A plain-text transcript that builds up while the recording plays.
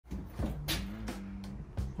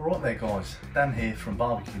Right there guys, Dan here from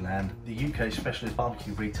Barbecue Land, the UK specialist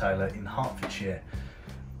barbecue retailer in Hertfordshire.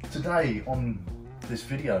 Today on this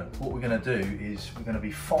video, what we're going to do is we're going to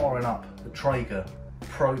be firing up the Traeger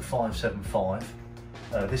Pro 575.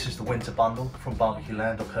 This is the winter bundle from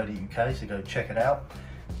barbecueland.co.uk, so go check it out.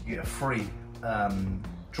 You get a free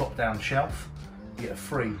drop down shelf, you get a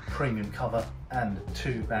free premium cover and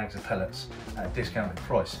 2 bags of pellets at a discounted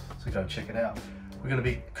price, so go check it out. We're going to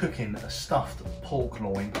be cooking a stuffed pork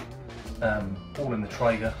loin, all in the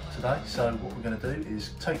Traeger today. So what we're going to do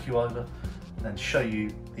is take you over and show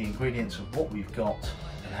you the ingredients of what we've got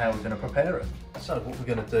and how we're going to prepare it. So what we're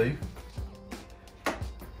going to do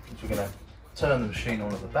is we're going to turn the machine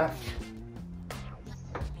on at the back,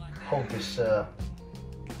 hold this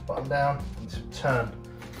button down and turn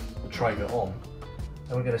the Traeger on,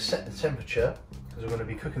 and we're going to set the temperature because we're going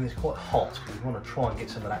to be cooking this quite hot because we want to try and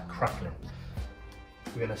get some of that crackling.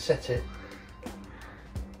 We're going to set it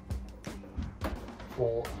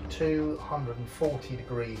for 240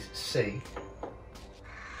 degrees C.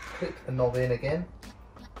 Click the knob in again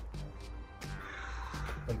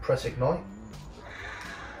and press ignite.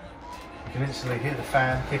 You can instantly hear the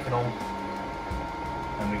fan kicking on,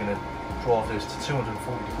 and we're going to drive this to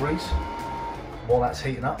 240 degrees. While that's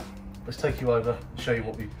heating up, let's take you over and show you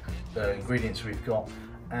what the ingredients we've got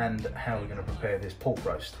and how we're going to prepare this pork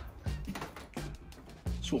roast.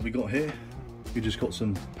 So what we got here, we just got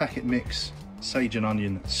some packet mix sage and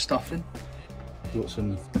onion stuffing, we've got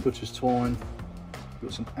some butcher's twine, we've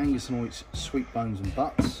got some Angus and Oats sweet bones and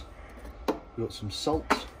butts, we've got some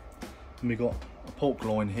salt, and we've got a pork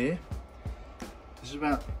loin here. This is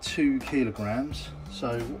about 2 kilograms.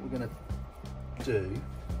 So what we're going to do,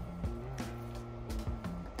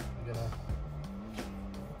 we're going to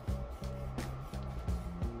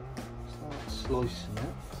start slicing it.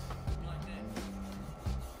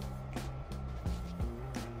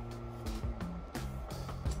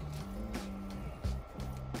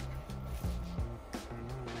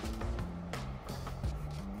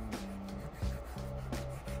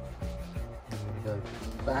 Go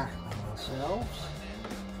back on ourselves.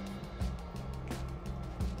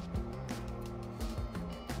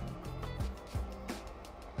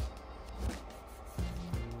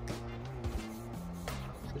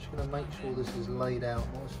 Just going to make sure this is laid out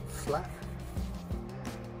nice and flat.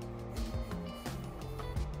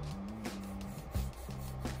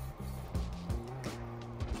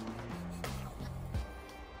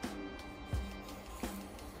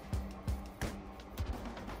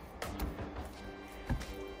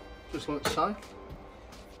 Just like so. I'm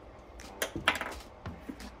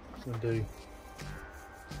going to do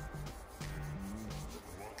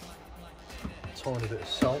a tiny bit of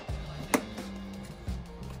salt.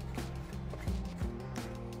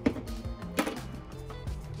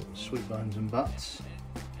 Sweet bones and butts.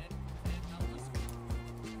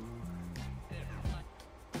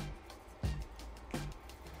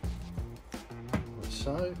 Like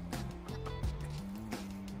so.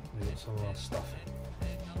 We get some of our stuffing.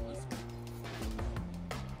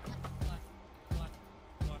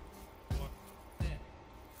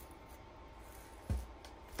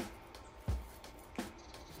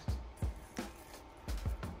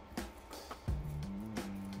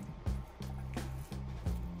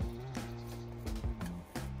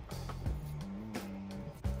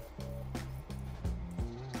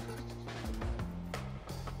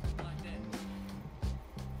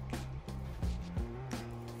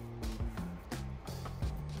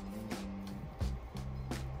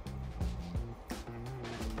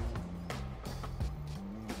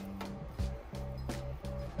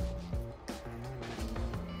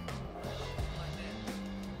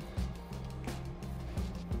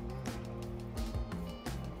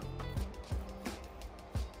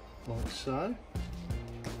 Like so.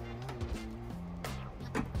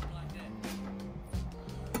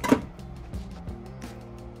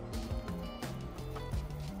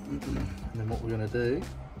 And then what we're going to do,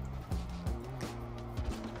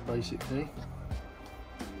 basically,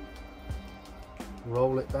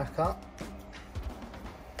 roll it back up.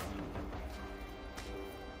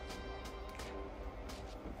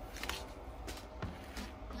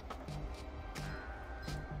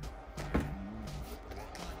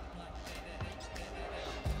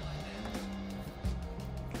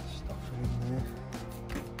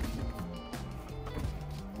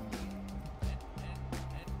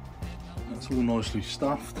 It's all nicely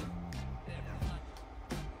stuffed.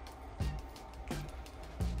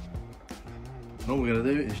 And all we're going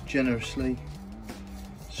to do is generously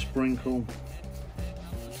sprinkle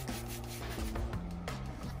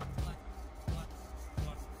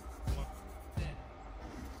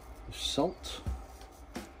salt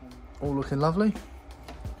all looking lovely.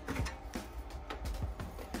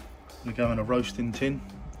 We go in a roasting tin,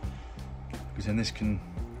 because then this can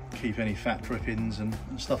keep any fat drippings and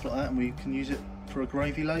stuff like that, and we can use it for a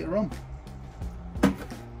gravy later on.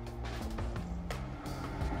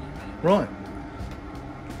 Right,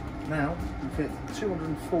 now we've hit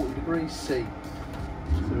 240 degrees C,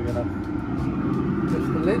 so we're going to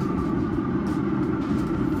lift the lid.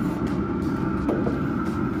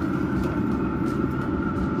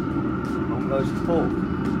 On goes the pork.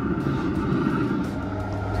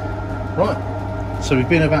 Right, so we've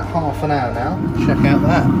been about half an hour now. Check out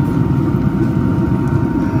that.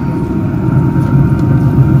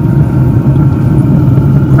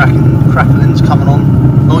 Crackling's coming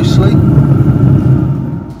on nicely.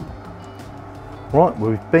 Right,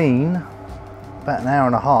 we've been about an hour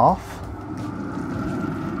and a half.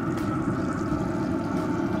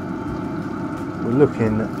 We're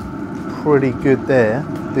looking pretty good there.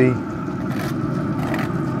 The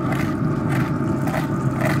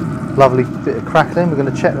lovely bit of crackling. We're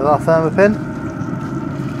going to check with our thermopin.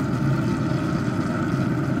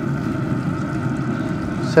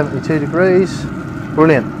 .72 degrees.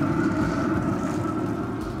 Brilliant.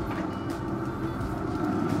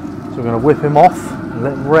 So we're going to whip him off and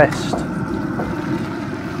let him rest.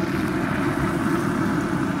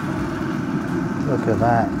 Look at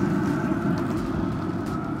that.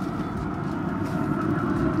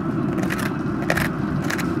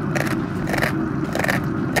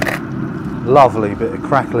 Lovely bit of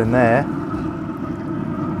crackling there.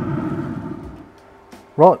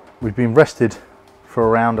 Right, we've been rested for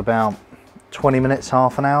around about 20 minutes,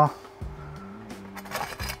 half an hour.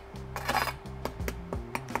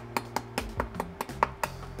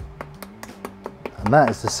 And that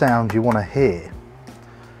is the sound you want to hear.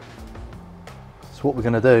 So what we're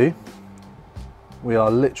going to do, we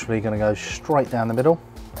are literally going to go straight down the middle.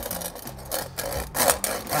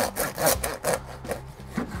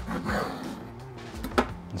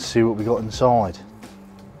 And see what we got inside.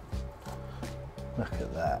 Look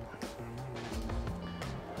at that.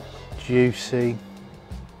 Juicy,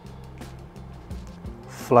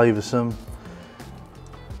 flavoursome,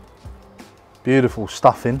 beautiful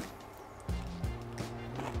stuffing.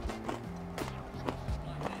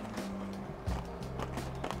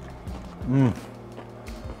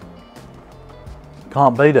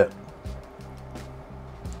 Can't beat it.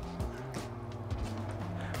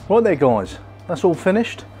 Right there guys, that's all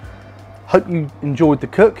finished. Hope you enjoyed the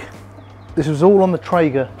cook. This was all on the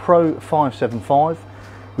Traeger Pro 575.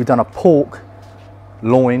 We've done a pork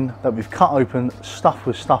loin that we've cut open, stuffed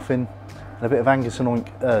with stuffing, and a bit of Angus and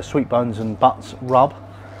oink, sweet bones and butts rub.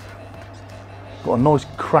 Got a nice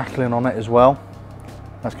crackling on it as well.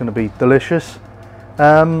 That's going to be delicious.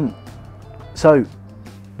 So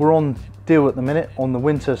we're on deal at the minute on the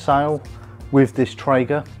winter sale with this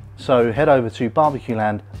Traeger. So head over to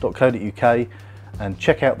barbecueland.co.uk and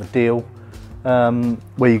check out the deal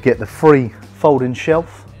where you get the free folding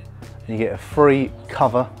shelf, you get a free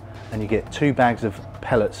cover, and you get 2 bags of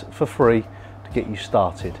pellets for free to get you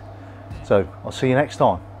started. So I'll see you next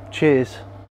time. Cheers.